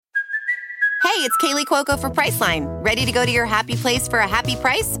Hey, it's Kaylee Cuoco for Priceline. Ready to go to your happy place for a happy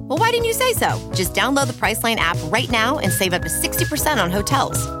price? Well, why didn't you say so? Just download the Priceline app right now and save up to 60% on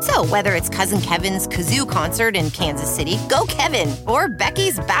hotels. So whether it's Cousin Kevin's Kazoo Concert in Kansas City, go Kevin, or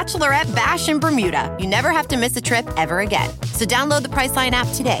Becky's Bachelorette Bash in Bermuda, you never have to miss a trip ever again. So download the Priceline app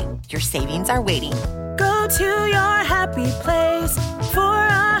today. Your savings are waiting. Go to your happy place for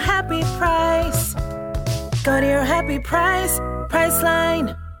a happy price. Go to your happy price,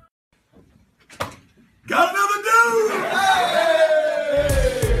 Priceline. Got another dude! Hey!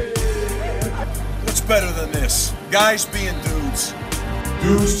 What's better than this? Guys being dudes.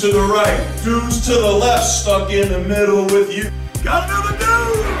 Dudes to the right, dudes to the left, stuck in the middle with you. Got another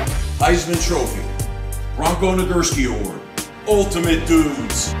dude! Heisman Trophy, Bronco Nagurski Award, Ultimate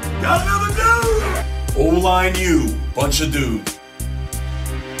Dudes. Got another dude! O-line U, bunch of dudes.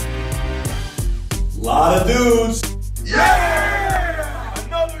 Lot of dudes. Yeah!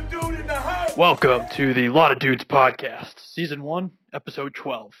 Another dude in the house. Welcome to the Lot of Dudes podcast, Season 1, Episode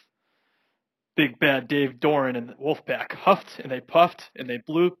 12. Big bad Dave Doran and the Wolfpack huffed and they puffed and they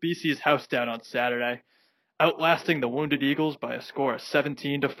blew BC's house down on Saturday, outlasting the Wounded Eagles by a score of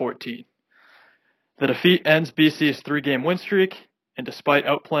 17-14. The defeat ends BC's 3-game win streak, and despite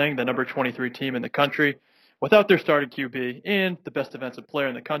outplaying the number 23 team in the country, without their starting QB and the best defensive player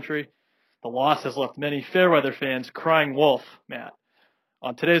in the country, the loss has left many Fairweather fans crying wolf, Matt.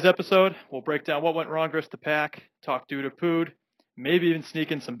 On today's episode, we'll break down what went wrong versus the Pack, talk doo to pood, maybe even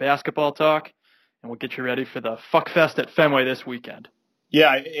sneak in some basketball talk, and we'll get you ready for the fuck fest at Fenway this weekend.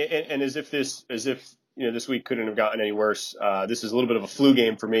 Yeah, and as if this week couldn't have gotten any worse, this is a little bit of a flu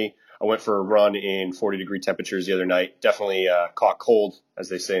game for me. I went for a run in 40-degree temperatures the other night. Definitely caught cold, as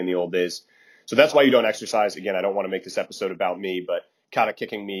they say in the old days. So that's why you don't exercise. Again, I don't want to make this episode about me, but kind of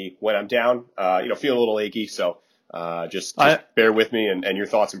kicking me when I'm down. Feeling a little achy, so just bear with me, and your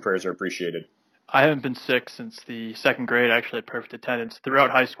thoughts and prayers are appreciated. I haven't been sick since the second grade. I actually had perfect attendance throughout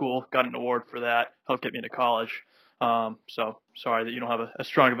high school. Got an award for that. Helped get me into college. So sorry that you don't have a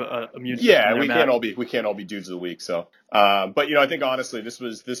strong immune system. Yeah, there, we can't all be dudes of the week. So, but I think honestly, this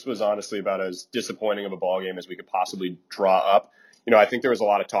was honestly about as disappointing of a ball game as we could possibly draw up. I think there was a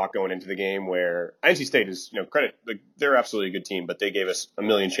lot of talk going into the game where NC State is, credit, they're absolutely a good team, but they gave us a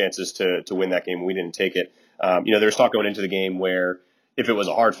million chances to win that game and we didn't take it. There was talk going into the game where if it was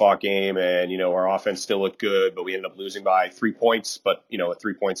a hard fought game and, our offense still looked good, but we ended up losing by 3 points, but, at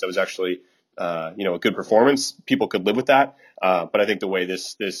 3 points, that was actually, a good performance. People could live with that. But I think the way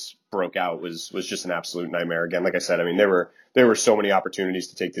this broke out was just an absolute nightmare. Again, like I said, there were so many opportunities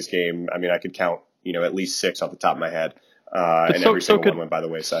to take this game. I could count, at least 6 off the top of my head. And every single one went by the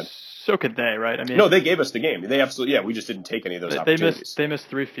wayside. So could they, right? No, they gave us the game. They absolutely, we just didn't take any of those opportunities. They missed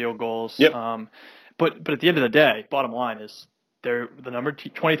 3 field goals. Yep. But at the end of the day, bottom line is they're the number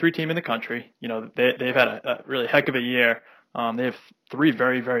 23 team in the country. They've had a really heck of a year. They have 3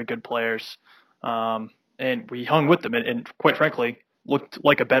 very, very good players. And we hung with them and quite frankly, looked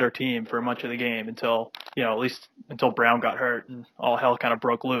like a better team for much of the game until, at least until Brown got hurt and all hell kind of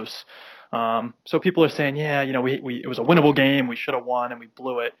broke loose. So people are saying, it was a winnable game. We should have won and we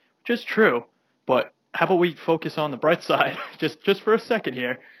blew it, which is true. But how about we focus on the bright side just for a second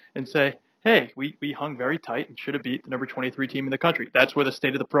here and say, hey, we hung very tight and should have beat the number 23 team in the country. That's where the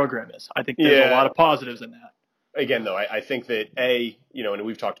state of the program is. I think there's a lot of positives in that. Again, though, I think that and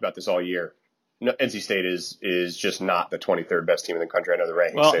we've talked about this all year. NC State is just not the 23rd best team in the country. I know the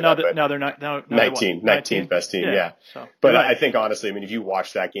rankings say that, but now they're not. Now 19th best team, yeah. So, but I think honestly, if you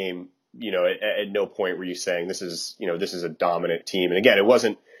watch that game, at no point were you saying this is a dominant team. And again, it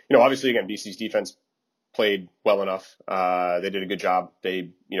wasn't. Obviously, again, BC's defense played well enough. They did a good job. They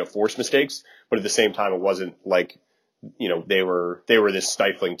forced mistakes, but at the same time, it wasn't like they were this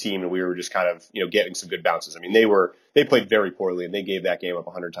stifling team and we were just kind of getting some good bounces. They played very poorly and they gave that game up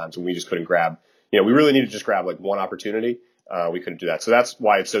 100 times and we just couldn't grab. We really needed to just grab like one opportunity. We couldn't do that. So that's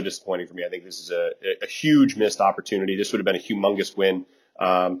why it's so disappointing for me. I think this is a huge missed opportunity. This would have been a humongous win.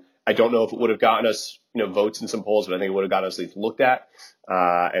 I don't know if it would have gotten us, votes in some polls, but I think it would have gotten us at least looked at.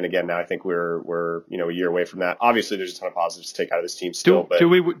 And again, now I think we're a year away from that. Obviously, there's a ton of positives to take out of this team still. Do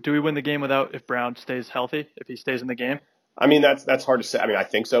we win the game if Brown stays healthy? If he stays in the game? That's hard to say. I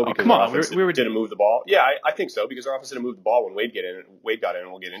think so because come on, our offense didn't move the ball. Yeah, I think so because our offense didn't move the ball when Wade got in,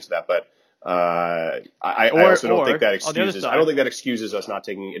 and we'll get into that. But I also don't think that excuses. I don't think that excuses us not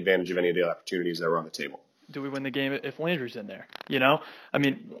taking advantage of any of the opportunities that were on the table. Do we win the game if Landry's in there? That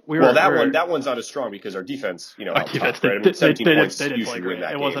one's not as strong because our defense, our defense, right? 17 points they you should win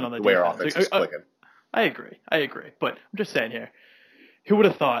that game. It wasn't on the way our defense. offense is clicking. I agree. But I'm just saying here, who would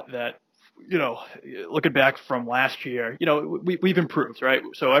have thought that looking back from last year, we've improved, right?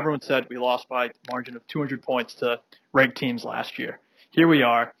 So everyone said we lost by a margin of 200 points to ranked teams last year. Here we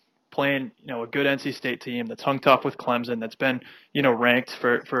are playing, a good NC State team that's hung tough with Clemson, that's been, ranked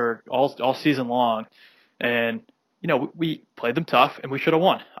for all season long. And, we played them tough and we should have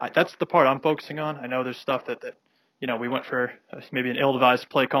won. That's the part I'm focusing on. I know there's stuff that we went for maybe an ill-advised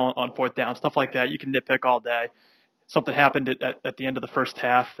play call on fourth down, stuff like that. You can nitpick all day. Something happened at the end of the first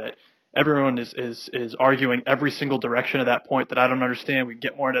half that everyone is arguing every single direction at that point that I don't understand. We can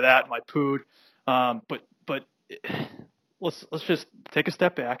get more into that in my pood. But let's just take a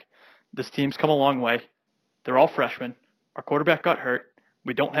step back. This team's come a long way. They're all freshmen. Our quarterback got hurt.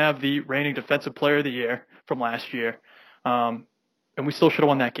 We don't have the reigning defensive player of the year from last year. And we still should have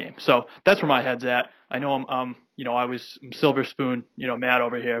won that game. So that's where my head's at. I know I'm silver spoon, Matt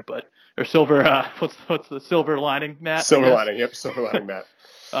over here, or silver, what's the silver lining, Matt? Silver lining. Yep. Silver lining, Matt.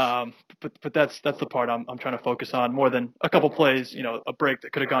 But that's the part I'm trying to focus on more than a couple plays, a break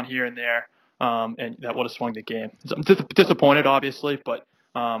that could have gone here and there. And that would have swung the game. So I'm disappointed, obviously, but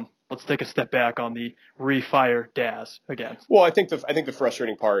let's take a step back on the refire Daz again. Well, I think the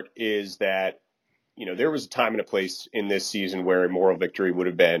frustrating part is that, there was a time and a place in this season where a moral victory would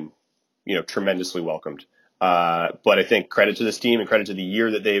have been, tremendously welcomed. But I think credit to this team and credit to the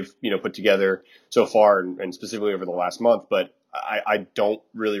year that they've, put together so far and specifically over the last month. But I don't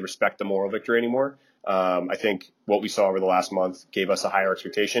really respect the moral victory anymore. I think what we saw over the last month gave us a higher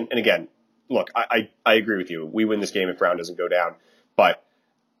expectation. And again, look, I agree with you. We win this game if Brown doesn't go down. But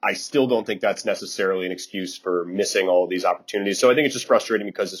I still don't think that's necessarily an excuse for missing all of these opportunities. So I think it's just frustrating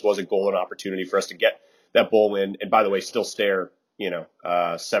because this was a golden opportunity for us to get that bowl win. And by the way, still stare,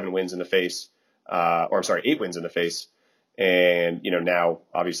 7 wins in the face, 8 wins in the face. And, now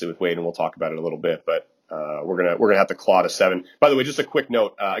obviously with Wade, and we'll talk about it a little bit, but we're going to have to claw to 7. By the way, just a quick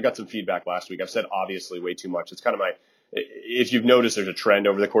note. I got some feedback last week. I've said obviously way too much. It's kind of if you've noticed, there's a trend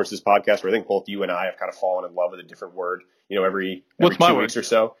over the course of this podcast where I think both you and I have kind of fallen in love with a different word, every 2 weeks or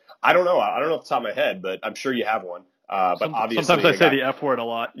so. I don't know off the top of my head, but I'm sure you have one. But obviously, sometimes I say the F word a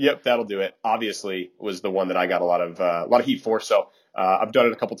lot. Yep, that'll do it. Obviously, was the one that I got a lot of heat for. So I've done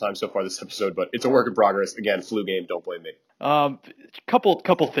it a couple times so far this episode, but it's a work in progress. Again, flu game. Don't blame me.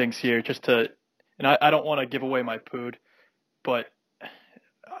 Couple things here, and I don't want to give away my pood, but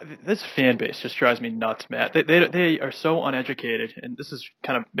this fan base just drives me nuts, Matt. They are so uneducated, and this is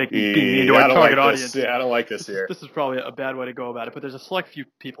kind of making me mean to our target audience. Yeah, I don't like this here. This is probably a bad way to go about it, but there's a select few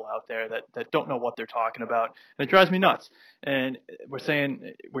people out there that don't know what they're talking about, and it drives me nuts. And we're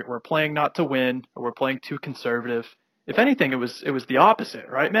saying we're playing not to win, or we're playing too conservative. If anything, it was the opposite,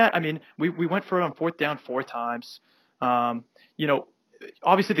 right, Matt? I mean, we went for it on fourth down 4 times.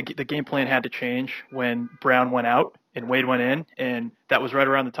 Obviously the game plan had to change when Brown went out and Wade went in, and that was right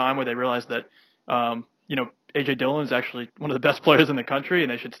around the time where they realized that, A.J. Dillon is actually one of the best players in the country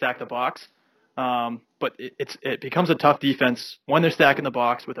and they should stack the box. But it becomes a tough defense when they're stacking the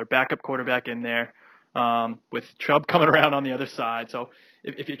box with their backup quarterback in there, with Chubb coming around on the other side. So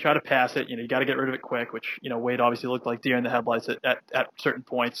if you try to pass it, you got to get rid of it quick, which, Wade obviously looked like deer in the headlights at certain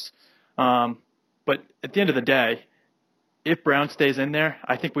points. But at the end of the day, if Brown stays in there,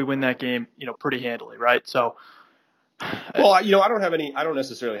 I think we win that game, pretty handily, right? So, well, I don't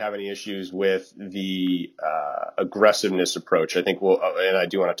necessarily have any issues with the aggressiveness approach. I think and I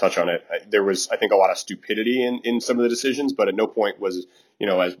do want to touch on it. There was, I think, a lot of stupidity in some of the decisions, but at no point was,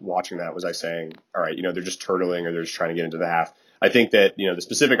 as watching that, was I saying, all right, they're just turtling or they're just trying to get into the half. I think that, the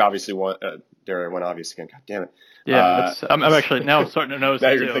specific obviously one, there went obvious again. God damn it. Yeah, I'm actually now starting to notice. Now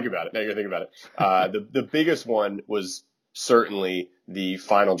you're going to think about it. The biggest one was certainly the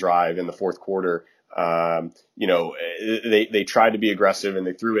final drive in the fourth quarter. They tried to be aggressive and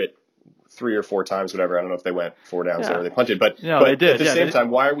they threw it 3 or 4 times, whatever. I don't know if they went 4 downs or they punted, but they did. At the same time,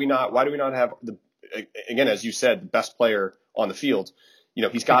 why do we not have again, as you said, the best player on the field?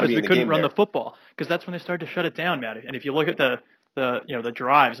 He's got to be in the game. Because they couldn't run the football, because that's when they started to shut it down, Matty. And if you look at the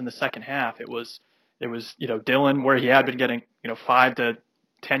drives in the second half, it was Dillon, where he had been getting 5 to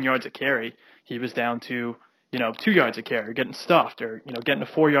 10 yards a carry, he was down to 2 yards a carry, getting stuffed, or getting a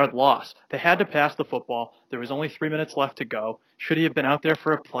 4-yard loss. They had to pass the football. There was only 3 minutes left to go. Should he have been out there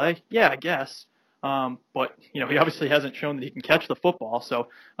for a play? Yeah, I guess. But he obviously hasn't shown that he can catch the football. So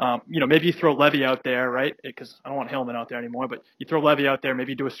maybe you throw Levy out there, right? Because I don't want Hillman out there anymore. But you throw Levy out there,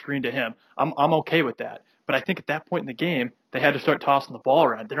 maybe do a screen to him. I'm okay with that. But I think at that point in the game, they had to start tossing the ball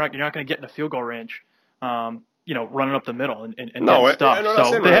around. You're not going to get in a field goal range. Running up the middle and getting stuff.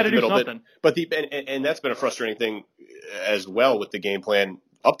 So they had to do something. But and that's been a frustrating thing as well with the game plan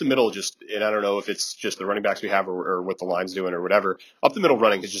up the middle and I don't know if it's just the running backs we have or what the line's doing or whatever, up the middle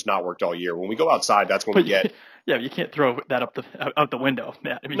running has just not worked all year. When we go outside, that's when we get. Yeah, you can't throw that out the window,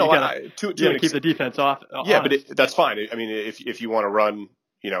 Matt. I mean, no, you gotta keep the defense off. Yeah, but that's fine. I mean, if you want to run,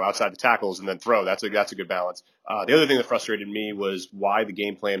 outside the tackles and then throw, that's a good balance. The other thing that frustrated me was why the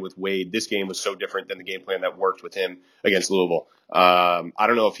game plan with Wade this game was so different than the game plan that worked with him against Louisville. I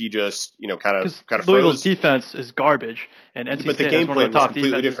don't know if he just, kind of Louisville's defense is garbage, and NC but State the game is one plan of the top was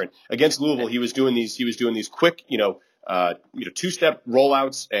completely defenses. different against Louisville. He was doing these quick, two-step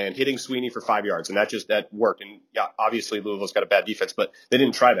rollouts and hitting Sweeney for 5 yards, and that worked. And yeah, obviously Louisville's got a bad defense, but they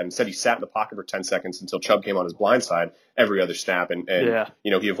didn't try that. Instead, he sat in the pocket for 10 seconds until Chubb came on his blind side every other snap, and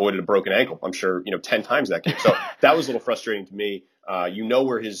he avoided a broken ankle. I'm sure 10 times that game. So that was a little frustrating to me.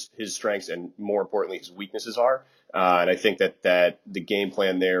 Where his strengths and more importantly his weaknesses are, and I think that the game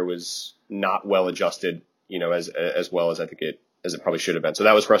plan there was not well adjusted, as well as I think it probably should have been. So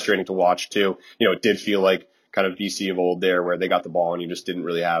that was frustrating to watch too. It did feel like kind of BC of old there, where they got the ball and you just didn't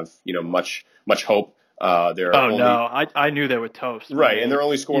really have much hope. I knew they were toast. Right, and their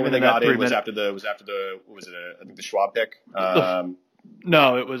only score when they got in was after the I think the Schwab pick.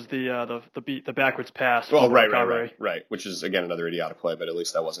 No, it was the backwards pass. Oh, right. Which is again another idiotic play, but at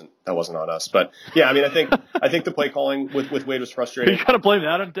least that wasn't on us. But yeah, I mean, I think the play calling with Wade was frustrating. You trying to blame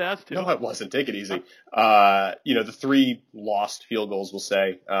that on Daz too? No, it wasn't. Take it easy. The 3 lost field goals, we'll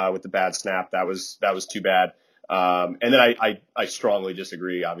say, with the bad snap, that was too bad. And then I strongly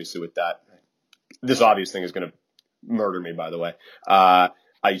disagree, obviously, with that. This obvious thing is going to murder me, by the way.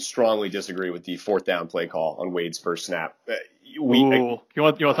 I strongly disagree with the 4th down play call on Wade's first snap. You want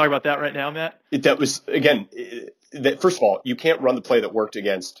to talk about that right now, Matt? That was, again, first of all, you can't run the play that worked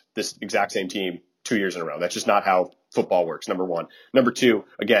against this exact same team 2 years in a row. That's just not how football works, number one. Number two,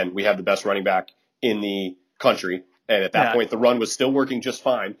 again, we have the best running back in the country, and at that point, the run was still working just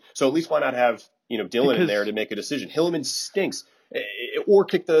fine. So at least why not have Dillon in there to make a decision? Hilliman stinks. Or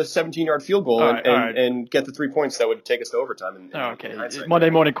kick the 17-yard field goal and get the 3 points that would take us to overtime. Monday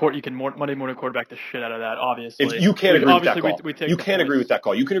morning quarterback the shit out of that. Obviously, if you can't agree with that call. You can't agree with that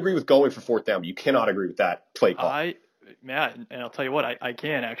call. You can agree with going for 4th down, but you cannot agree with that play call. Matt, and I'll tell you what, I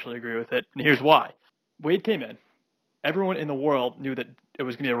can actually agree with it, and here's why. Wade came in. Everyone in the world knew that it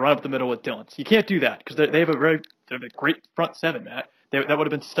was going to be a run up the middle with Dillon. So you can't do that because they have a great front seven, Matt. That would have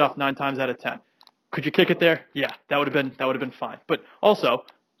been stuffed 9 times out of 10. Could you kick it there? Yeah, that would have been fine. But also,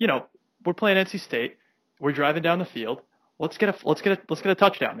 we're playing NC State. We're driving down the field. Let's get a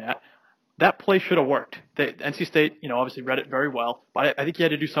touchdown, Matt. That play should have worked. NC State, obviously read it very well, but I think you had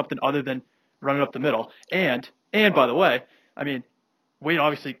to do something other than running up the middle. And by the way, I mean, Wade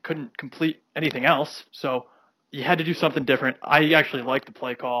obviously couldn't complete anything else, so you had to do something different. I actually liked the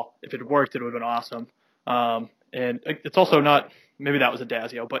play call. If it had worked, it would have been awesome. And it's also not. Maybe that was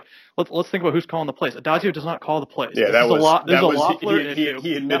Adazio, but let's think about who's calling the plays. Adazio does not call the plays. Yeah,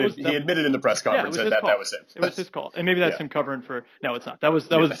 he admitted in the press conference that was him. It was his call, and maybe that's him covering for. No, it's not. That was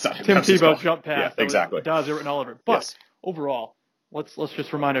Tim Tebow jump pass. Yeah, exactly. Adazio written all over. But overall, let's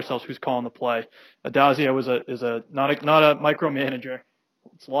just remind ourselves who's calling the play. Adazio is not a micromanager.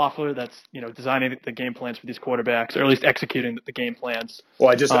 It's Loeffler that's designing the game plans for these quarterbacks, or at least executing the game plans.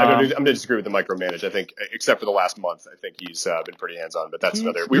 Well, I'm going to disagree with the micromanage. I think, except for the last month, I think he's been pretty hands-on. But that's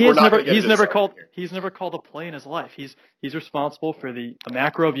another. He's never called a play in his life. He's responsible for the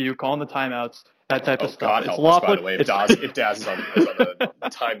macro view, calling the timeouts, that type of stuff. God help us, by the way. If Daz is on the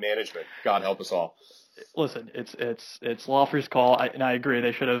time management, God help us all. Listen, it's Loeffler's call, and I agree.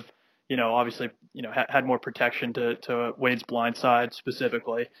 They should have. Obviously, had more protection to Wade's blind side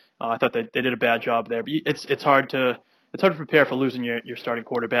specifically. I thought they did a bad job there. But it's hard to prepare for losing your starting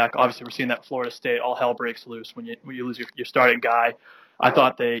quarterback. Obviously, we're seeing that Florida State, all hell breaks loose when you lose your starting guy. I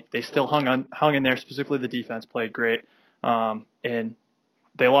thought they still hung in there. Specifically, the defense played great, and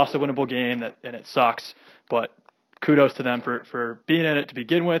they lost a winnable game and it sucks. But kudos to them for being in it to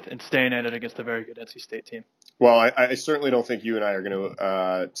begin with and staying in it against a very good NC State team. Well, I certainly don't think you and I are going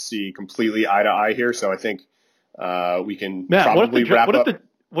to see completely eye to eye here. So I think we can probably wrap up.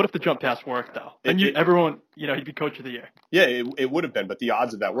 What if the jump pass worked though? And everyone, he'd be coach of the year. Yeah, it would have been, but the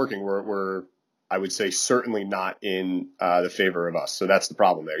odds of that working were I would say certainly not in the favor of us. So that's the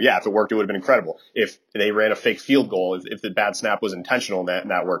problem there. Yeah, if it worked, it would have been incredible. If they ran a fake field goal, if the bad snap was intentional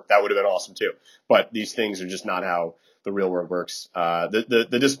and that worked, that would have been awesome too. But these things are just not how the real world works. The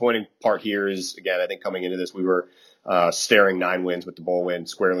disappointing part here is, again, I think coming into this, we were staring 9 wins with the bowl win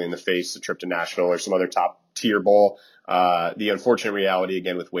squarely in the face, a trip to Nashville or some other top tier bowl. The unfortunate reality,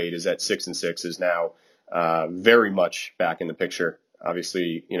 again, with Wade is that 6-6 is now very much back in the picture.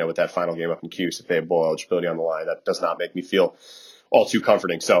 Obviously, with that final game up in Cuse, if they have bowl eligibility on the line, that does not make me feel all too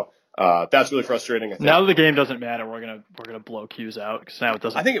comforting. So that's really frustrating. I think. Now that the game doesn't matter, we're gonna blow Q's out because now it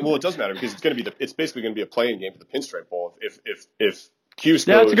doesn't. I think it does matter because it's basically going to be a playing game for the Pinstripe Bowl. If Cuse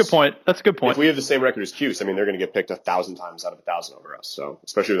yeah, goes, that's a good point. That's a good point. If we have the same record as Cuse, I mean, they're going to get picked 1,000 times out of 1,000 over us. So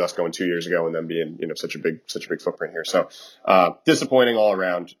especially with us going 2 years ago and them being such a big footprint here. So disappointing all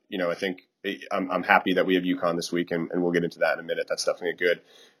around. I think I'm happy that we have UConn this week, and we'll get into that in a minute. That's definitely a good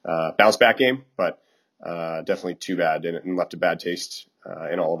bounce back game, but definitely too bad and left a bad taste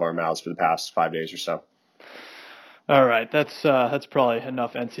in all of our mouths for the past 5 days or so. All right, that's probably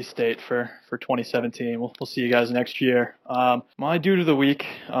enough NC State for 2017. We'll see you guys next year. My dude of the week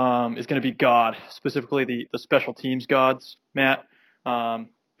is going to be God, specifically the special teams gods, Matt,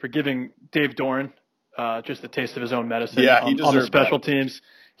 for giving Dave Doran just a taste of his own medicine on the special teams.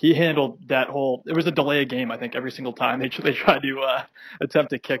 He handled that whole – it was a delay game, I think, every single time they tried to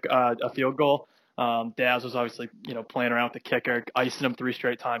attempt to kick a field goal. Daz was obviously, playing around with the kicker, icing him 3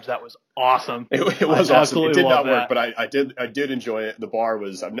 straight times. That was awesome. It was awesome. It did not work, that. but I did enjoy it. The bar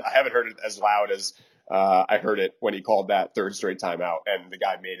was, I haven't heard it as loud as I heard it when he called that 3rd straight timeout, and the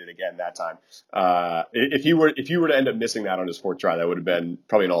guy made it again that time. If you were to end up missing that on his 4th try, that would have been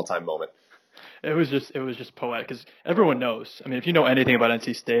probably an all-time moment. It was just poetic because everyone knows. I mean, if you know anything about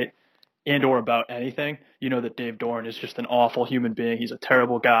NC State and or about anything, you know that Dave Doran is just an awful human being. He's a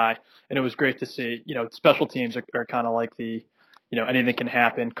terrible guy. And it was great to see, special teams are kind of like the, anything can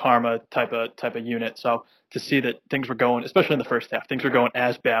happen, karma type of unit. So to see that things were going, especially in the first half, things were going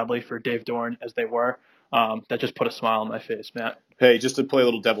as badly for Dave Doran as they were, that just put a smile on my face, Matt. Hey, just to play a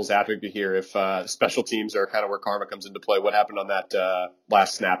little devil's advocate here, if special teams are kind of where karma comes into play, what happened on that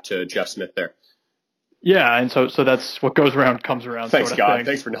last snap to Jeff Smith there? Yeah, and so that's what goes around comes around. Thanks, sort of God. thing.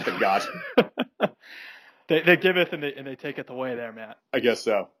 Thanks for nothing, God. They giveth and they taketh away there, Matt. I guess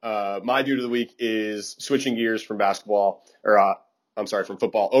so. My dude of the week is switching gears from from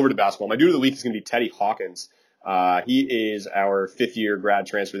football over to basketball. My dude of the week is going to be Teddy Hawkins. He is our 5th-year grad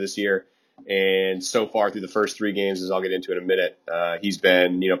transfer this year, and so far through the first 3 games, as I'll get into in a minute, he's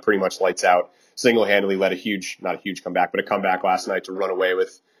been pretty much lights out. Single-handedly led not a huge comeback, but a comeback last night to run away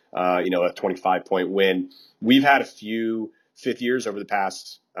with a 25-point win. We've had a few 5th years over the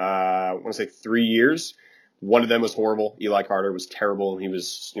past, I want to say 3 years. One of them was horrible. Eli Carter was terrible. He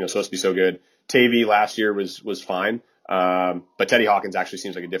was, supposed to be so good. Tavy last year was fine. But Teddy Hawkins actually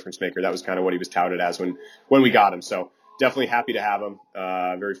seems like a difference maker. That was kind of what he was touted as when we got him. So definitely happy to have him.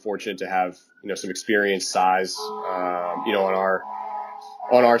 Very fortunate to have, some experience, size, on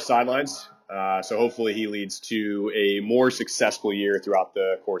our sidelines. So hopefully he leads to a more successful year throughout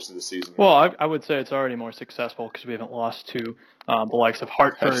the course of the season. Well, I would say it's already more successful because we haven't lost to the likes of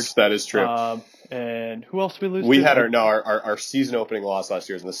Hartford. That is true. And who else did we lose? We had our season opening loss last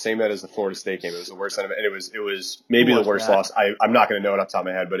year was in the same night as the Florida State game. It was the worst, and it was maybe the worst loss. I'm not going to know it off the top of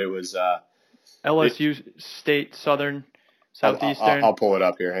my head, but it was LSU State Southern Southeastern. I'll pull it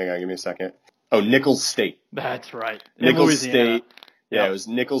up here. Hang on, give me a second. Oh, Nichols State. That's right. Nichols State. Yeah, It was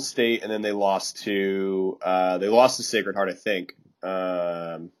Nichols State, and then they lost to Sacred Heart, I think.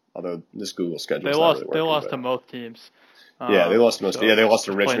 Although this Google schedule they lost to most teams. Yeah, they lost to most. They lost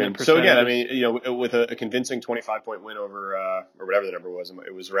to Richmond. So again, I mean, with a convincing 25-point win over or whatever the number was,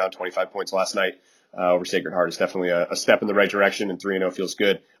 it was around 25 points last night over Sacred Heart. It's definitely a step in the right direction, and 3-0 feels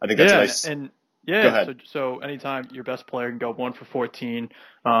good. I think that's nice. And Go ahead. So anytime your best player can go 1 for 14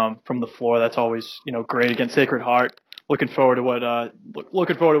 from the floor, that's always great against Sacred Heart. Looking forward to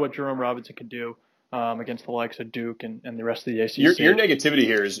what Jerome Robinson can do against the likes of Duke and the rest of the ACC. Your negativity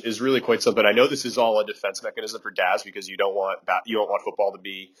here is really quite something. I know this is all a defense mechanism for Daz because you don't want football to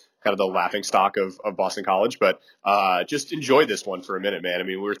be kind of the laughingstock of Boston College, but just enjoy this one for a minute, man. I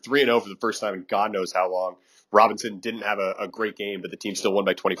mean, we're 3-0 for the first time in God knows how long. Robinson didn't have a great game, but the team still won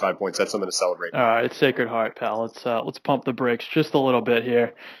by 25 points. That's something to celebrate. All right, it's Sacred Heart, pal. Let's pump the brakes just a little bit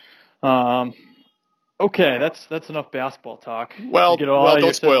here. Okay, that's enough basketball talk. Well,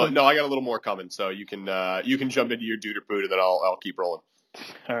 don't spoil it. No, I got a little more coming, so you can jump into your dude or pood, and then I'll keep rolling.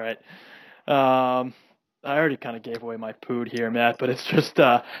 All right. I already kind of gave away my pood here, Matt, but it's just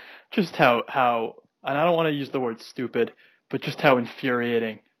how and I don't want to use the word stupid, but just how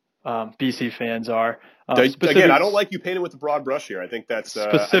infuriating BC fans are. Again, I don't like you painting with the broad brush here. I think that's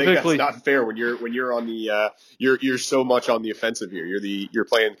not fair when you're on the you're so much on the offensive here. You're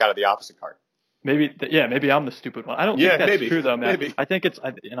playing kind of the opposite card. Maybe I'm the stupid one. I don't think that's true though, Matt. Maybe. I think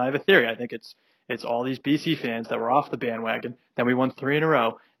and I have a theory. I think it's all these BC fans that were off the bandwagon. Then we won 3 in a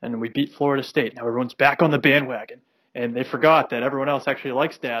row, and we beat Florida State. Now everyone's back on the bandwagon, and they forgot that everyone else actually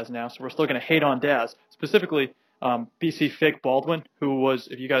likes Daz now. So we're still going to hate on Daz. Specifically, BC fake Baldwin, who was,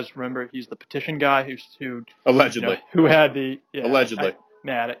 if you guys remember, he's the petition guy who Allegedly. who had the Allegedly.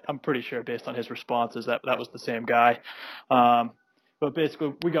 I'm pretty sure based on his responses that was the same guy. But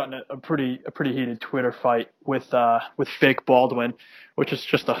basically, we got in a pretty heated Twitter fight with fake Baldwin, which is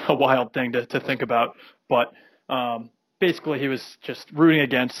just a wild thing to think about. But basically, he was just rooting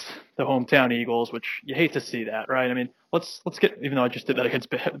against the hometown Eagles, which you hate to see that, right? I mean, let's get, even though I just did that against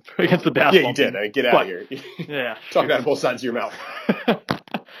the basketball. Yeah, you did. I mean, get out of here. Yeah, talking out of both sides of your mouth.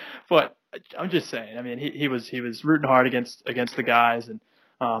 But I'm just saying. I mean, he was rooting hard against the guys, and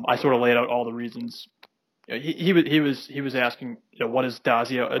I sort of laid out all the reasons. He was asking, what has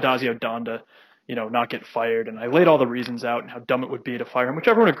Adazio done to, not get fired, and I laid all the reasons out and how dumb it would be to fire him, which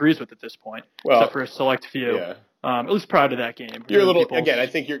everyone agrees with at this point, except for a select few. Yeah. At least prior to that game. You're a little, again, I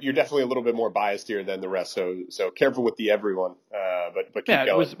think you're definitely a little bit more biased here than the rest, so careful with the everyone, but keep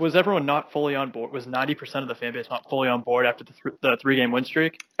going. Was everyone not fully on board? Was 90% of the fan base not fully on board after the 3-game win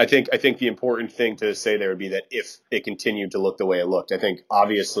streak? I think the important thing to say there would be that if it continued to look the way it looked, I think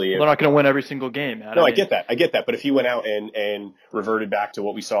obviously they're not going to win every single game, Matt. No, I get that, but if he went out and reverted back to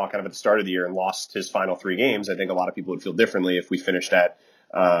what we saw kind of at the start of the year and lost his final 3 games, I think a lot of people would feel differently if we finished at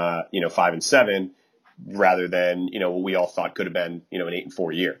 5-7. Rather than, what we all thought could have been, an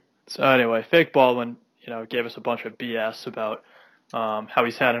 8-4 year. So anyway, fake Baldwin, gave us a bunch of BS about how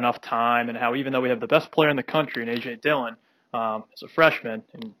he's had enough time and how even though we have the best player in the country in A.J. Dillon as a freshman,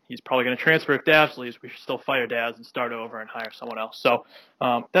 and he's probably going to transfer at Dazzley's, we should still fire Daz and start over and hire someone else. So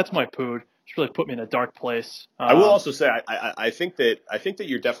that's my pood. It's really put me in a dark place. I will also say I think that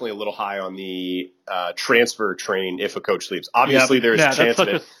you're definitely a little high on the transfer train if a coach leaves. Obviously, there's a chance of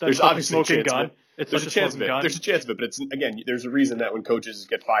it. There's obviously a chance of it. There's a chance of it. There's a chance of it, but it's again, there's a reason that when coaches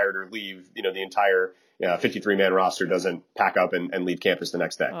get fired or leave, the entire 53-man roster doesn't pack up and leave campus the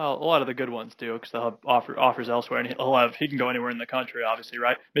next day. Well, a lot of the good ones do because they'll have offers elsewhere, and he can go anywhere in the country, obviously,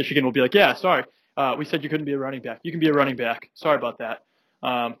 right? Michigan will be like, yeah, sorry, we said you couldn't be a running back. You can be a running back. Sorry about that.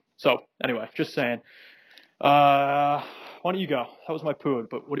 So anyway, just saying. Why don't you go? That was my pood,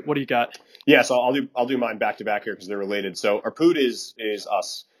 but what do you got? Yeah, so I'll do mine back to back here because they're related. So our pood is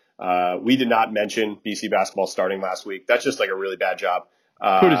us. We did not mention BC basketball starting last week. That's just like a really bad job.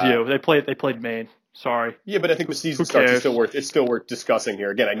 Pood is you. They played Maine. Sorry. Yeah, but I think the season starts. It's still worth discussing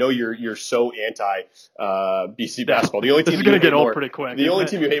here. Again, I know you're so anti BC basketball. The only team this is going to get old pretty quick. The only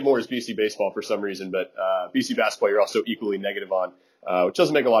team you hate more is BC baseball for some reason, but BC basketball you're also equally negative on, which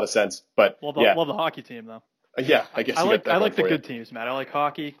doesn't make a lot of sense. But love the hockey team though. Yeah, I guess I like the good teams, Matt. I like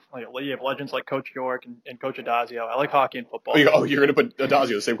hockey. You have legends like Coach York and Coach Adazio. I like hockey and football. You're going to put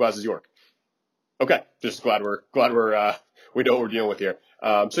Adazio the same class as York. Okay, just glad we know what we're dealing with here.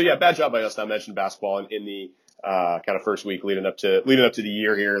 So yeah, bad job by us not mentioning basketball in the kind of first week leading up to the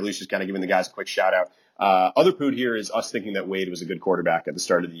year here. At least just kind of giving the guys a quick shout out. Other pood here is us thinking that Wade was a good quarterback at the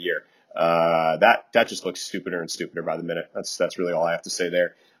start of the year. That just looks stupider and stupider by the minute. That's really all I have to say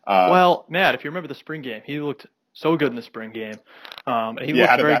there. Well, Matt, if you remember the spring game, he looked so good in the spring game. How did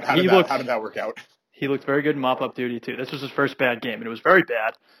that work out? He looked very good in mop-up duty, too. This was his first bad game, and it was very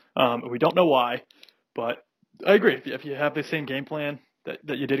bad. We don't know why, but I agree. If you have the same game plan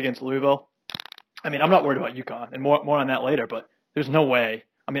that you did against Louisville, I mean, I'm not worried about UConn, and more on that later, but there's no way.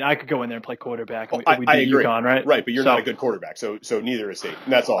 I mean, I could go in there and play quarterback. And we beat UConn, right? Right, but you're not a good quarterback, so neither is he.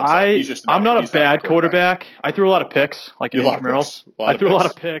 And that's all I'm saying. I'm not a bad quarterback. I threw a lot of picks, like in intramurals. I threw a lot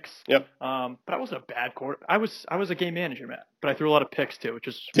of picks. Yep. But I wasn't a bad quarterback. I was a game manager, Matt, but I threw a lot of picks too, which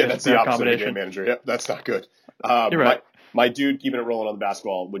is that's the opposite of a game manager. Yep, that's not good. You're right. My dude keeping it rolling on the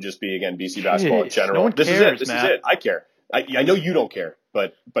basketball would just be, again, BC basketball in general. No one cares, This is it. I care. I know you don't care,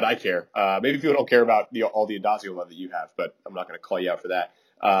 but I care. Maybe people don't care about all the Adazio love that you have, but I'm not going to call you out for that.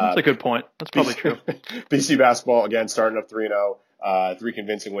 That's a good point. That's probably true. BC basketball, again, starting up 3-0, 3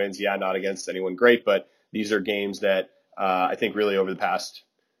 convincing wins. Yeah, not against anyone great, but these are games that I think really over the past,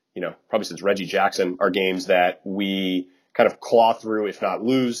 probably since Reggie Jackson, are games that we kind of claw through, if not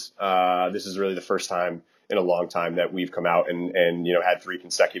lose. This is really the first time in a long time that we've come out and had 3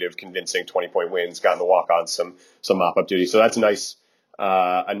 consecutive convincing 20-point wins, gotten the walk on some mop-up duty. So that's a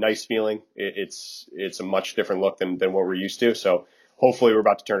nice feeling. It's a much different look than what we're used to. So hopefully we're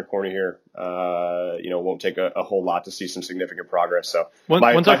about to turn a corner here. It won't take a whole lot to see some significant progress. So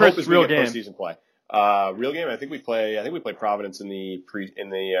when's our first real game? Postseason play. Real game. I think we play Providence in the pre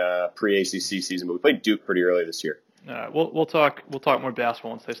ACC season, but we played Duke pretty early this year. We'll talk more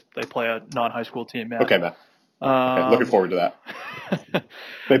basketball once they play a non-high school team, Matt. Okay, Matt. Looking forward to that.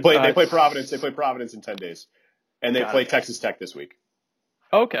 They play Providence. They play Providence in 10 days, and they play Texas Tech this week.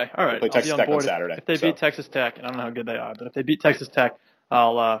 Okay, all right. They play Texas Tech on Saturday. If they beat Texas Tech, and I don't know how good they are, but if they beat Texas Tech,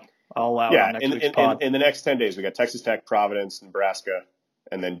 I'll I'll allow it on next week's pod. In the next 10 days, we got Texas Tech, Providence, Nebraska,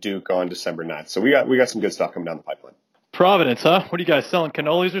 and then Duke on December 9th. So we got some good stuff coming down the pipeline. Providence, huh? What are you guys selling,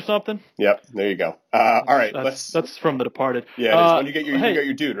 cannolis or something? Yep, there you go. All right, that's from The Departed. Yeah, it is. When you get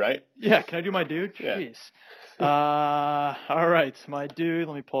your dude, right? Yeah, can I do my dude? Jeez. Yeah. All right, my dude.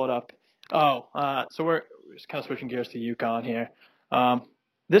 Let me pull it up. So we're just kind of switching gears to UConn here.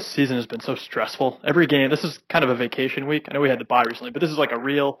 This season has been so stressful. Every game. This is kind of a vacation week. I know we had the bye recently, but this is like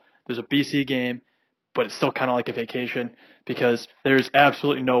there's a BC game, but it's still kind of like a vacation because there's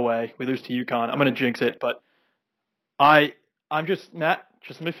absolutely no way we lose to UConn. I'm going to jinx it, but I'm just, Matt,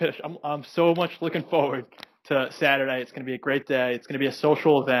 just let me finish. I'm so much looking forward to Saturday. It's going to be a great day. It's going to be a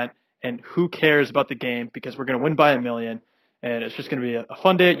social event, and who cares about the game because we're going to win by 1 million, and it's just going to be a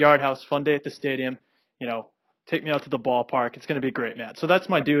fun day at Yard House, fun day at the stadium. Take me out to the ballpark. It's going to be great, Matt. So that's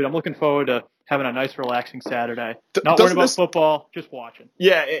my dude. I'm looking forward to having a nice, relaxing Saturday. Not worried about football, just watching.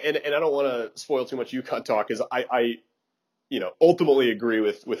 Yeah, and I don't want to spoil too much UConn talk because I ultimately agree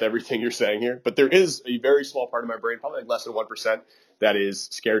with everything you're saying here. But there is a very small part of my brain, probably like less than 1%, that is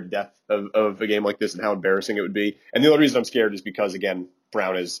scared to death of a game like this and how embarrassing it would be. And the only reason I'm scared is because, again,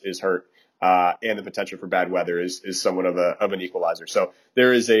 Brown is hurt. And the potential for bad weather is somewhat of an equalizer. So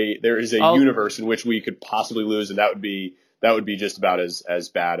there is a universe in which we could possibly lose, and that would be just about as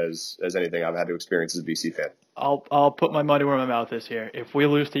bad as anything I've had to experience as a BC fan. I'll put my money where my mouth is here. If we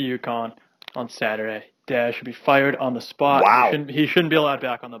lose to UConn on Saturday, Dad should be fired on the spot. Wow. He shouldn't be allowed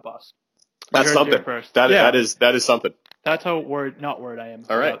back on the bus. That's something. That is something. That's how not worried I am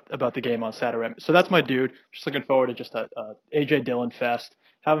about the game on Saturday. So that's my dude. Just looking forward to just a AJ Dillon fest.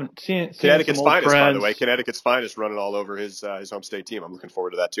 Haven't seen Connecticut's finest, friends. by the way. Connecticut's finest running all over his home state team. I'm looking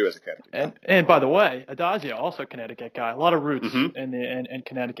forward to that too as a Connecticut guy. And by the way, Adazio, also a Connecticut guy. A lot of roots in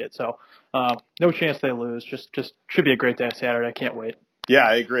Connecticut. So no chance they lose. Just should be a great day Saturday. I can't wait. Yeah,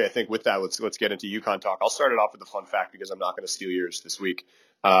 I agree. I think with that, let's get into UConn talk. I'll start it off with a fun fact because I'm not going to steal yours this week.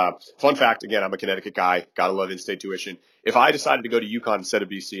 Fun fact, again, I'm a Connecticut guy. Gotta love in-state tuition. If I decided to go to UConn instead of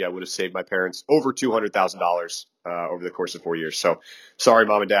BC, I would have saved my parents over $200,000 over the course of 4 years. So sorry,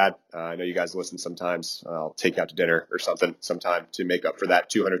 Mom and Dad. I know you guys listen sometimes. I'll take you out to dinner or something sometime to make up for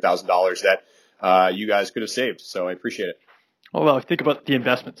that $200,000 that you guys could have saved. So I appreciate it. Well, if you think about the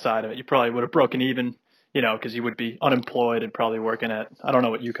investment side of it, you probably would have broken even. Because you would be unemployed and probably working at, I don't know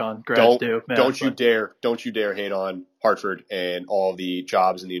what UConn grads do. Man, don't you dare hate on Hartford and all the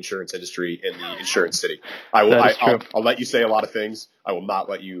jobs in the insurance industry in the insurance city. I'll let you say a lot of things. I will not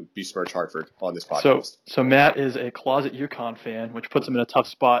let you besmirch Hartford on this podcast. So Matt is a closet UConn fan, which puts him in a tough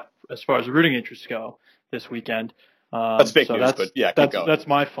spot as far as rooting interests go this weekend. That's fake news, but yeah, keep going. That's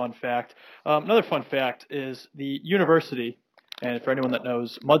my fun fact. Another fun fact is the university. And for anyone that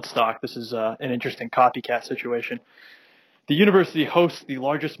knows Mudstock, this is an interesting copycat situation. The university hosts the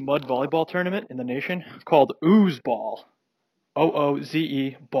largest mud volleyball tournament in the nation called Ooze Ball,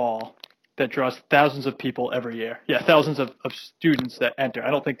 OOZE Ball, that draws thousands of people every year. Yeah, thousands of students that enter.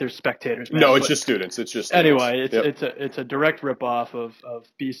 I don't think there's spectators. No, it's just students. Anyway, it's a direct ripoff of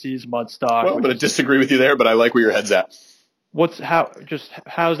BC's Mudstock. Well, I'm going to disagree with you there, but I like where your head's at.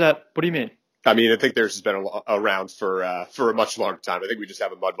 How's that? What do you mean? I mean, I think theirs has been around for a much longer time. I think we just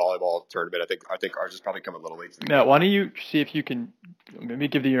have a mud volleyball tournament. I think ours is probably coming a little late. Now, why don't you see if you can maybe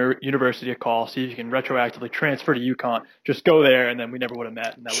give the university a call, see if you can retroactively transfer to UConn. Just go there, and then we never would have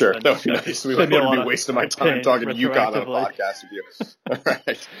met. And that sure, that would be nice. We wouldn't be wasting my time talking to UConn on a podcast with you. All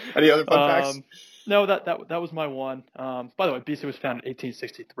right. Any other fun facts? No, that was my one. By the way, BC was founded in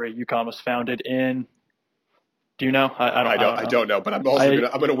 1863. UConn was founded in. Do you know? I don't know, but I'm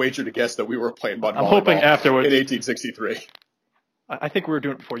going to wager to guess that we were playing mud volleyball. I'm hoping afterwards in 1863. I think we were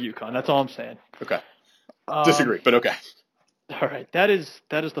doing it before UConn. That's all I'm saying. Okay. Disagree, but okay. All right, that is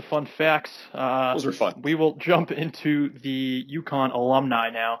the fun facts. Those are fun. We will jump into the UConn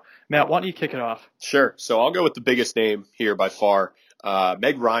alumni now. Matt, why don't you kick it off? Sure. So I'll go with the biggest name here by far,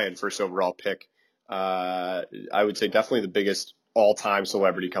 Meg Ryan, first overall pick. I would say definitely the biggest all-time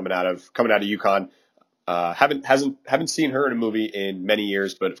celebrity coming out of UConn. Haven't seen her in a movie in many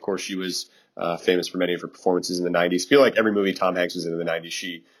years, but of course she was famous for many of her performances in the 90s. I feel like every movie Tom Hanks was in the 90s,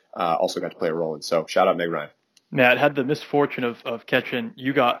 she also got to play a role in. So shout out Meg Ryan. Matt had the misfortune of catching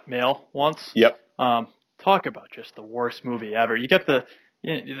You Got Mail once. Yep. Talk about just the worst movie ever. You get they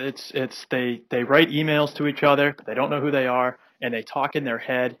write emails to each other, but they don't know who they are, and they talk in their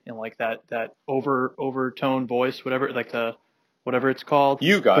head in like that overtone voice, whatever it's called.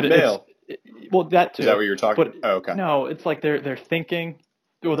 You Got Mail. Well, that too. Is that what you're talking about? Oh, okay. No, it's like they're thinking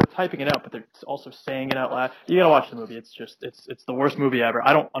they're typing it out, but they're also saying it out loud. You gotta watch the movie. It's the worst movie ever.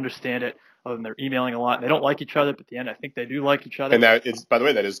 I don't understand it, other than they're emailing a lot. And they don't like each other, but at the end, I think they do like each other. And by the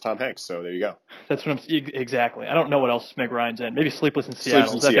way, that is Tom Hanks. So there you go. That's what exactly. I don't know what else Meg Ryan's in. Maybe Sleepless in Seattle.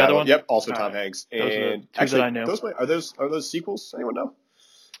 Sleepless in Is that Seattle. the other one? Yep, also Tom Hanks. Those are the and two actually, that I know. Are those sequels? Anyone know?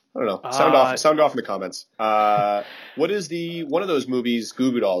 I don't know. Sound off in the comments. What is one of those movies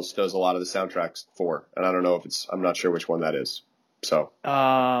Goo Goo Dolls does a lot of the soundtracks for? And I don't know I'm not sure which one that is. So.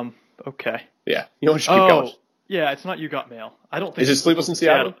 Okay. Yeah. You know what? Keep going. Yeah, it's not You Got Mail. I don't think. Is it Sleepless in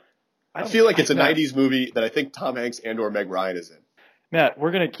Seattle? I feel like it's a Matt, 90s movie that I think Tom Hanks and/or Meg Ryan is in. Matt,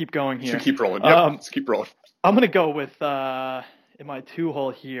 we're gonna keep going here. Should keep rolling. Yep, let's keep rolling. I'm gonna go with in my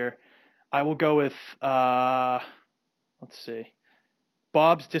 2-hole here. I will go with let's see,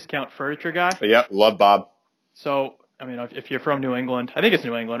 Bob's Discount Furniture Guy. Yeah, love Bob. So, I mean, if you're from New England, I think it's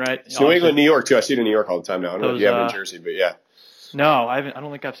New England, right? It's New England, New York too. I see it in New York all the time now. I don't know if you have it in Jersey, but yeah. No, I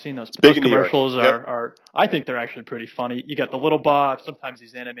don't think I've seen those. But big those commercials are, I think they're actually pretty funny. You got the little Bob. Sometimes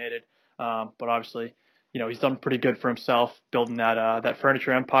he's animated, but obviously, he's done pretty good for himself building that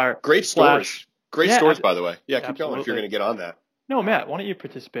furniture empire. Great stores. Great stores, by the way. Yeah, keep going if you're going to get on that. No, Matt, why don't you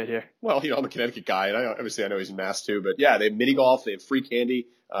participate here? Well, I'm a Connecticut guy, and obviously I know he's in Mass too. But yeah, they have mini golf. They have free candy.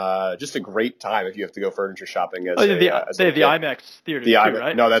 Just a great time if you have to go furniture shopping. They have the IMAX theater too,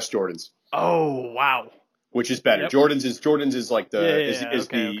 right? No, that's Jordan's. Oh, wow. Which is better. Yep. Jordan's is like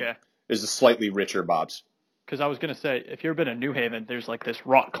the is the slightly richer Bob's. Because I was gonna say, if you've ever been in New Haven, there's like this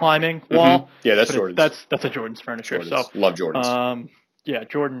rock climbing wall. Mm-hmm. Yeah, that's Jordan's. That's a Jordan's furniture. So love Jordan's. Yeah,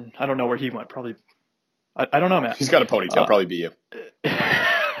 Jordan. I don't know where he went. Probably. I don't know, Matt. He's got a ponytail. Probably be you.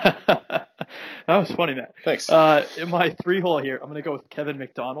 That was funny, Matt. Thanks. In my 3-hole here, I'm gonna go with Kevin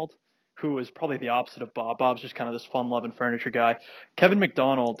McDonald, who is probably the opposite of Bob. Bob's just kind of this fun-loving furniture guy. Kevin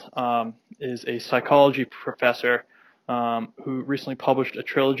McDonald is a psychology professor who recently published a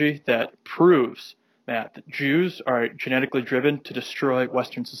trilogy that proves, Matt, that Jews are genetically driven to destroy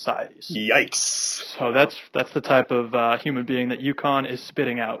Western societies. Yikes. So that's the type of human being that UConn is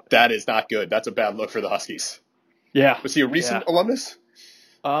spitting out. That is not good. That's a bad look for the Huskies. Yeah. Was he a recent alumnus?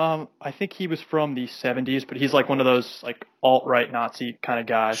 I think he was from the 70s, but he's like one of those like alt-right Nazi kind of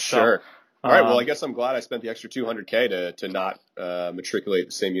guys. Sure. So, all right. Well, I guess I'm glad I spent the extra $200K to not matriculate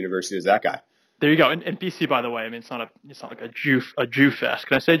the same university as that guy. There you go. And BC, by the way, I mean, it's not like a Jew fest.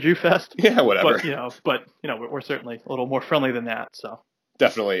 Can I say Jew fest? Yeah, whatever. But we're certainly a little more friendly than that. So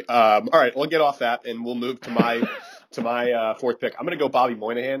definitely. All right, we'll get off that and we'll move to my fourth pick. I'm going to go Bobby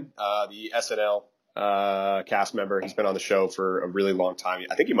Moynihan, the SNL cast member. He's been on the show for a really long time.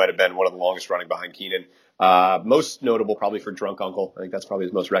 I think he might have been one of the longest running behind Keenan. Most notable probably for Drunk Uncle. I think that's probably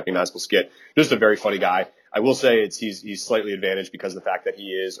his most recognizable skit. Just a very funny guy. I will say he's slightly advantaged because of the fact that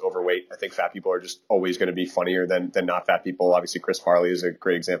he is overweight. I think fat people are just always going to be funnier than not fat people. Obviously, Chris Farley is a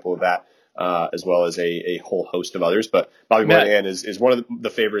great example of that, as well as a whole host of others. But Bobby Moynihan is one of the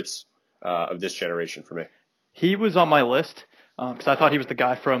favorites of this generation for me. He was on my list because I thought he was the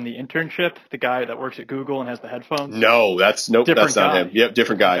guy from The Internship, the guy that works at Google and has the headphones. No, that's not him. Yep,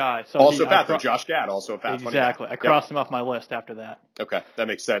 different guy. So also fat, though. Josh Gad, also a fat. Exactly. I crossed him off my list after that. Okay, that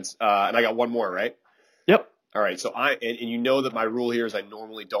makes sense. And I got one more, right? Yep. All right. So and you know that my rule here is I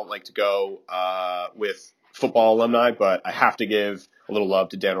normally don't like to go with football alumni, but I have to give a little love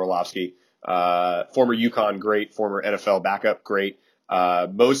to Dan Orlovsky, former UConn great, former NFL backup great.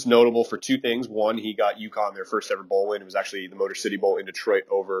 Most notable for two things. One, he got UConn their first ever bowl win. It was actually the Motor City Bowl in Detroit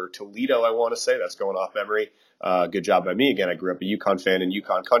over Toledo, I want to say. That's going off memory. Good job by me. Again, I grew up a UConn fan in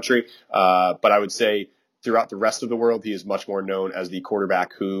UConn country. But I would say throughout the rest of the world, he is much more known as the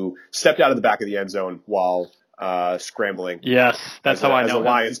quarterback who stepped out of the back of the end zone while scrambling. Yes, that's how I know as a him.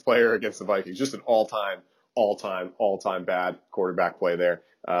 Lions player against the Vikings. Just an all-time bad quarterback play there.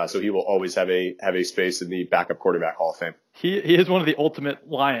 So he will always have a space in the backup quarterback Hall of Fame. He is one of the ultimate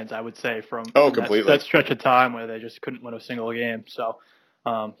Lions, I would say, from completely that stretch of time where they just couldn't win a single game. So,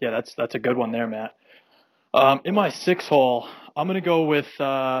 that's a good one there, Matt. In my 6 hole, I'm going to go with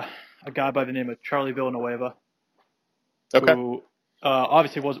a guy by the name of Charlie Villanueva, who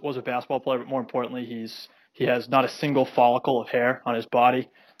obviously was a basketball player, but more importantly, he has not a single follicle of hair on his body.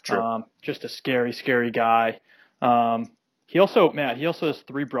 True. Just a scary, scary guy. He also has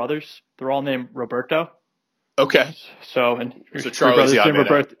 3 brothers. They're all named Roberto. Okay. So Charlie's the odd man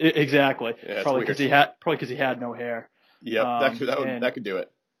out. Exactly. Yeah, probably because he had no hair. Yep, that could do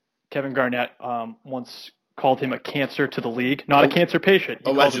it. Kevin Garnett once called him a cancer to the league, not a cancer patient.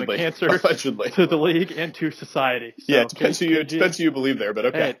 He allegedly. called him a cancer to the league and to society. So it depends who you believe there, but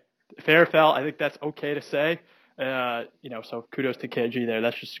okay. Hey, fair or foul, I think that's okay to say. So kudos to KG there.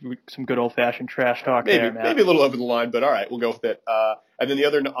 That's just some good old-fashioned trash talk there, Matt. Maybe a little over the line, but all right, we'll go with it. And then the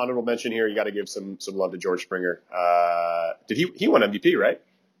other honorable mention here, you got to give some love to George Springer. Did he won MVP, right?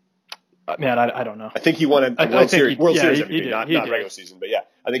 Man, I don't know. I think he won a World Series MVP, not regular season, but yeah,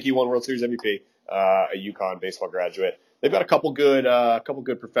 I think he won World Series MVP. A UConn baseball graduate. They've got a couple good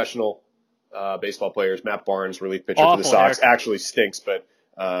professional baseball players. Matt Barnes, relief pitcher for the Sox, actually stinks, but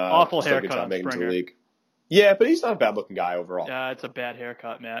awful still a haircut good job making it to the Springer. league. Yeah, but he's not a bad looking guy overall. Yeah, it's a bad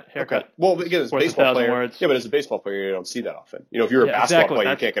haircut, Matt. Haircut. Okay. Well, again, as a baseball player, words. yeah, but as a baseball player, you don't see that often. If you're a basketball player,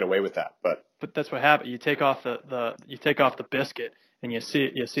 you can't get away with that. But that's what happened. You take off the biscuit, and you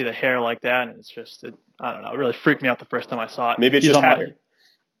see the hair like that, and it's just I don't know. It really freaked me out the first time I saw it. Maybe it's just hair.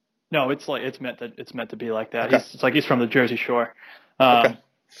 No, it's meant to be like that. Okay. It's like he's from the Jersey Shore. Okay.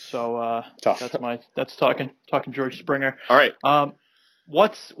 So tough. That's talking George Springer. All right.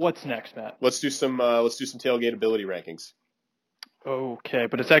 What's next, Matt? Let's do some tailgate ability rankings. Okay,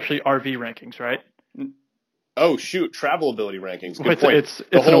 but it's actually RV rankings, right? Oh shoot, travel ability rankings. Good point. It's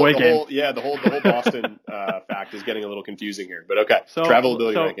an away game. The whole Boston fact is getting a little confusing here, but okay. Travel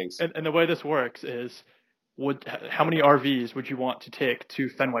ability rankings. And the way this works is, how many RVs would you want to take to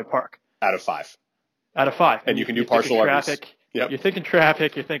Fenway Park? Out of 5. Out of 5. And you can do partial RVs. Yep. You're thinking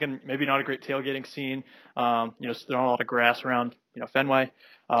traffic. You're thinking maybe not a great tailgating scene. There's not a lot of grass around, Fenway.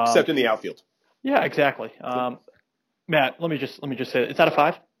 Except in the outfield. Yeah, exactly. Matt, let me just say it's out of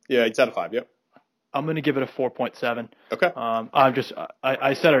 5. Yeah, it's out of 5. Yep. I'm going to give it a 4.7. Okay.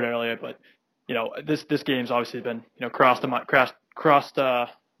 I said it earlier, but this game's obviously been crossed.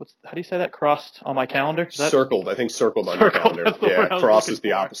 How do you say that? Crossed on my calendar? Circled. I think circled on your calendar. Yeah, cross is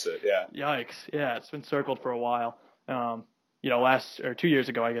the opposite. Yeah. Yikes. Yeah, it's been circled for a while. 2 years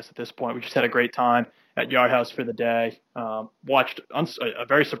ago, I guess at this point, we just had a great time at Yard House for the day. Watched a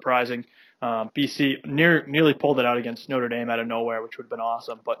very surprising BC nearly pulled it out against Notre Dame out of nowhere, which would have been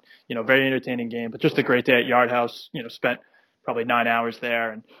awesome. But very entertaining game. But just a great day at Yard House. Spent probably 9 hours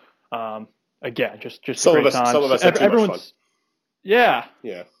there, and again, just some a great time. Some of us had too much fun. Yeah.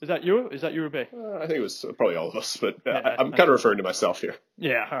 Yeah. Is that you? Is that you or B? I think it was probably all of us, but I'm kind of referring to myself here.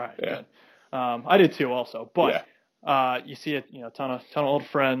 Yeah. All right. Yeah. Good. I did too, also. But you see it, ton of old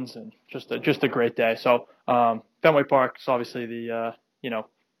friends, and just a great day. So Fenway Park is obviously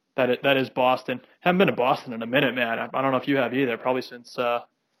that is Boston. Haven't been to Boston in a minute, man. I don't know if you have either. Probably since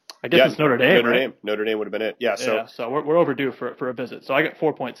I guess it's Notre Dame. Notre Dame would have been it. Yeah. So we're overdue for a visit. So I got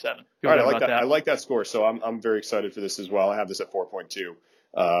 4.7. All right, I like that. I like that score. So I'm very excited for this as well. I have this at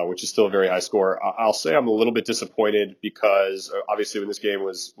 4.2, which is still a very high score. I'll say I'm a little bit disappointed because obviously when this game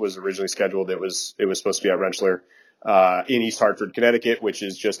was originally scheduled, it was supposed to be at Rentschler in East Hartford, Connecticut, which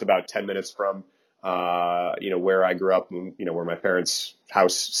is just about 10 minutes from where I grew up and, where my parents'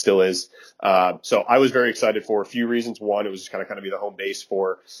 house still is. So I was very excited for a few reasons. One, it was just kind of be the home base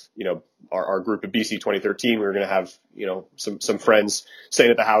for, our group of BC 2013. We were going to have, some friends staying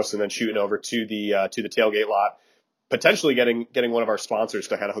at the house and then shooting over to the tailgate lot, potentially getting one of our sponsors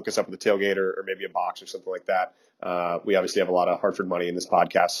to kind of hook us up with a tailgate or maybe a box or something like that. We obviously have a lot of Hartford money in this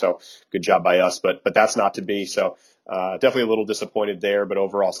podcast, so good job by us, but that's not to be. So, definitely a little disappointed there, but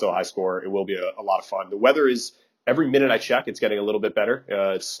overall still a high score. It will be a lot of fun. The weather is, every minute I check, it's getting a little bit better.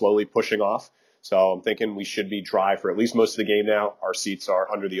 It's slowly pushing off. So I'm thinking we should be dry for at least most of the game now. Our seats are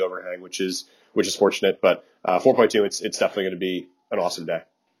under the overhang, which is fortunate, but 4.2, it's definitely going to be an awesome day.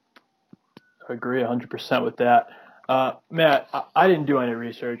 I agree 100% with that. Matt, I didn't do any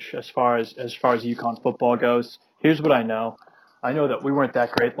research as far as UConn football goes. Here's what I know. I know that we weren't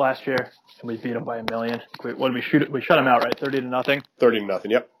that great last year, and we beat them by 1 million. We shut them out, right? 30-0.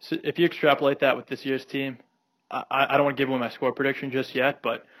 30-0. Yep. So if you extrapolate that with this year's team, I don't want to give away my score prediction just yet,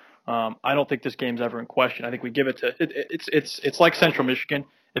 but I don't think this game's ever in question. I think we give it to it's like Central Michigan.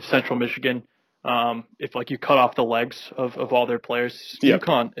 If Central Michigan, if you cut off the legs of all their players, yep.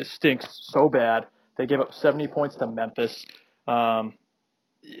 UConn, it stinks so bad. They gave up 70 points to Memphis. I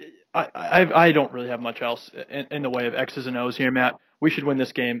don't really have much else in the way of X's and O's here, Matt. We should win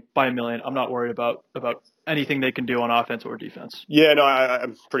this game by 1 million. I'm not worried about anything they can do on offense or defense. Yeah, no,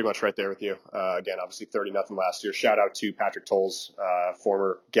 I'm pretty much right there with you. Again, obviously 30-0 last year. Shout out to Patrick Tolles,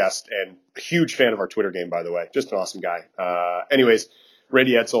 former guest and a huge fan of our Twitter game, by the way. Just an awesome guy. Anyways,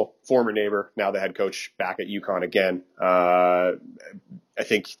 Randy Edsall, former neighbor, now the head coach back at UConn again. I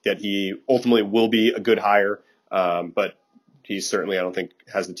think that he ultimately will be a good hire, but he certainly, I don't think,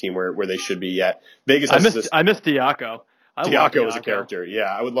 has the team where they should be yet. Vegas. I miss Diaco. Diaco is a character. Yeah,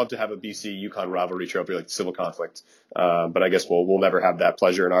 I would love to have a BC UConn rivalry trophy like the Civil Conflict, but I guess we'll never have that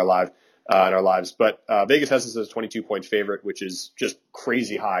pleasure in our lives. But Vegas has this as a 22-point favorite, which is just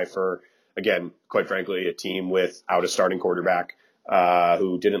crazy high for again, quite frankly, a team without a starting quarterback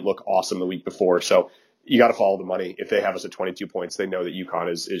who didn't look awesome the week before. So you got to follow the money. If they have us at 22 points, they know that UConn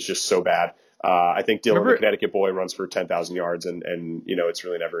is just so bad. I think Dylan, the Connecticut boy, runs for 10,000 yards, and it's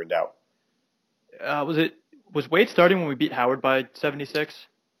really never in doubt. Was Wade starting when we beat Howard by 76?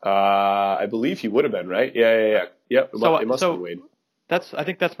 I believe he would have been, right? Yeah. It must have been Wade. I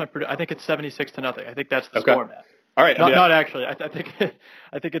think that's I think it's 76-0. I think that's the score, Matt. All right. Not actually. I think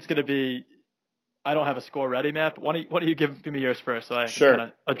it's going to be. I don't have a score ready, Matt. But why don't you give me yours first, so I can kind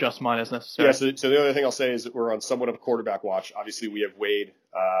of adjust mine as necessary. Yeah. So the other thing I'll say is that we're on somewhat of a quarterback watch. Obviously, we have Wade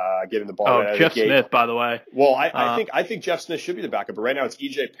getting the ball. Oh, Jeff Smith, by the way. Well, I think Jeff Smith should be the backup, but right now it's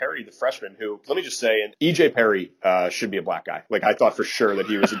EJ Perry, the freshman. Who, let me just say, and EJ Perry should be a black guy. Like, I thought for sure that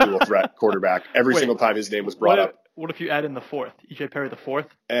he was a dual threat quarterback every single time his name was brought up. What if you add in the fourth? EJ Perry the fourth?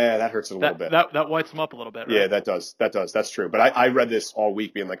 That hurts it a little bit. That whites him up a little bit, right? Yeah, that does. That's true. But I read this all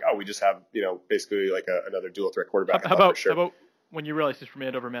week being like, oh, we just have, basically like another dual threat quarterback. How about when you realized he's from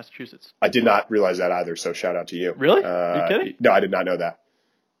Andover, Massachusetts? I did not realize that either, so shout out to you. Really? Are you kidding? No, I did not know that.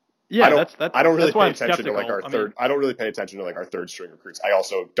 Yeah, I don't really pay attention to like our third. I don't really pay attention to like our third string recruits. I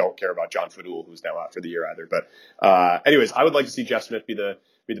also don't care about John Fadul, who's now out for the year either. But anyways, I would like to see Jeff Smith be the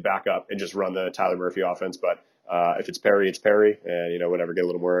backup and just run the Tyler Murphy offense. But if it's Perry, it's Perry, and whatever, get a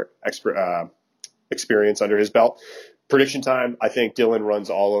little more experience under his belt. Prediction time. I think Dylan runs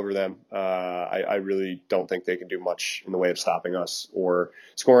all over them. I really don't think they can do much in the way of stopping us or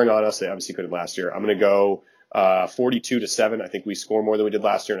scoring on us. They obviously couldn't last year. I'm going to go 42-7. I think we score more than we did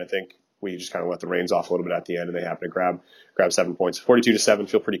last year, and I think we just kind of let the reins off a little bit at the end, and they happen to grab 7 points. 42-7.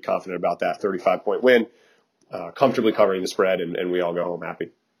 Feel pretty confident about that. 35-point win, comfortably covering the spread, and we all go home happy.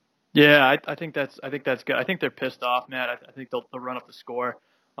 Yeah, I think that's good. I think they're pissed off, Matt. I think they'll run up the score.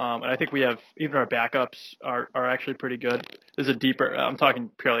 And I think we have, even our backups are actually pretty good. There's a deeper, I'm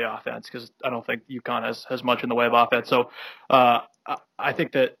talking purely offense because I don't think UConn has much in the way of offense. So I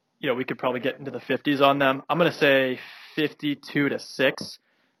think that, we could probably get into the 50s on them. I'm going to say 52-6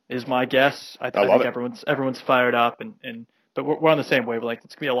 is my guess. I think everyone's fired up, but we're on the same wavelength.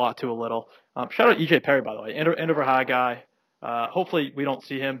 It's going to be a lot to a little. Shout out EJ Perry, by the way, Andover High guy. Hopefully we don't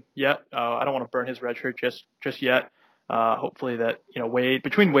see him yet. I don't want to burn his red shirt just yet. Hopefully that,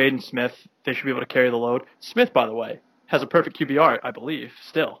 between Wade and Smith, they should be able to carry the load. Smith, by the way, has a perfect QBR, I believe,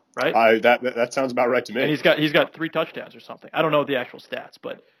 still, right? That sounds about right to me. And he's got 3 touchdowns or something. I don't know the actual stats,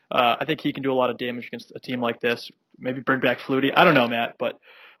 but I think he can do a lot of damage against a team like this. Maybe bring back Flutie. I don't know, Matt, but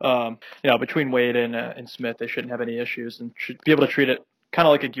between Wade and Smith, they shouldn't have any issues and should be able to treat it kind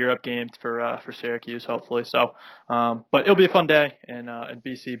of like a gear-up game for Syracuse, hopefully. So, but it'll be a fun day, and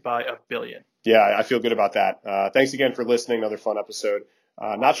BC by 1 billion. Yeah, I feel good about that. Thanks again for listening. Another fun episode.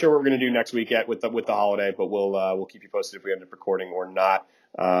 Not sure what we're going to do next week yet with the holiday, but we'll keep you posted if we end up recording or not.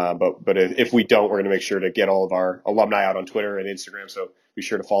 But if we don't, we're going to make sure to get all of our alumni out on Twitter and Instagram. So be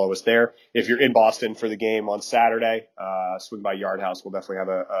sure to follow us there. If you're in Boston for the game on Saturday, swing by Yard House. We'll definitely have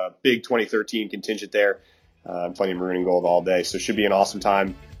a big 2013 contingent there. Plenty of maroon and gold all day. So it should be an awesome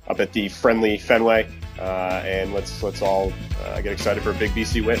time up at the friendly Fenway. And let's all get excited for a big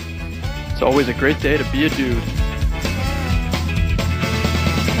BC win. It's always a great day to be a dude.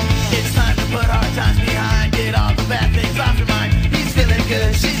 It's time to put our times behind, get all the bad things off your mind. He's feeling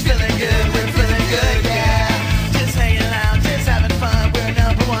good, she's feeling good, we're feeling good, yeah. Just hanging out, just having fun, we're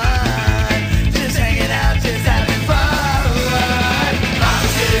number one. Just hanging out, just having fun. I'm a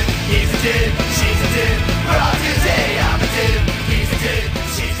dude, he's a dude, she's a dude, we're all dudes.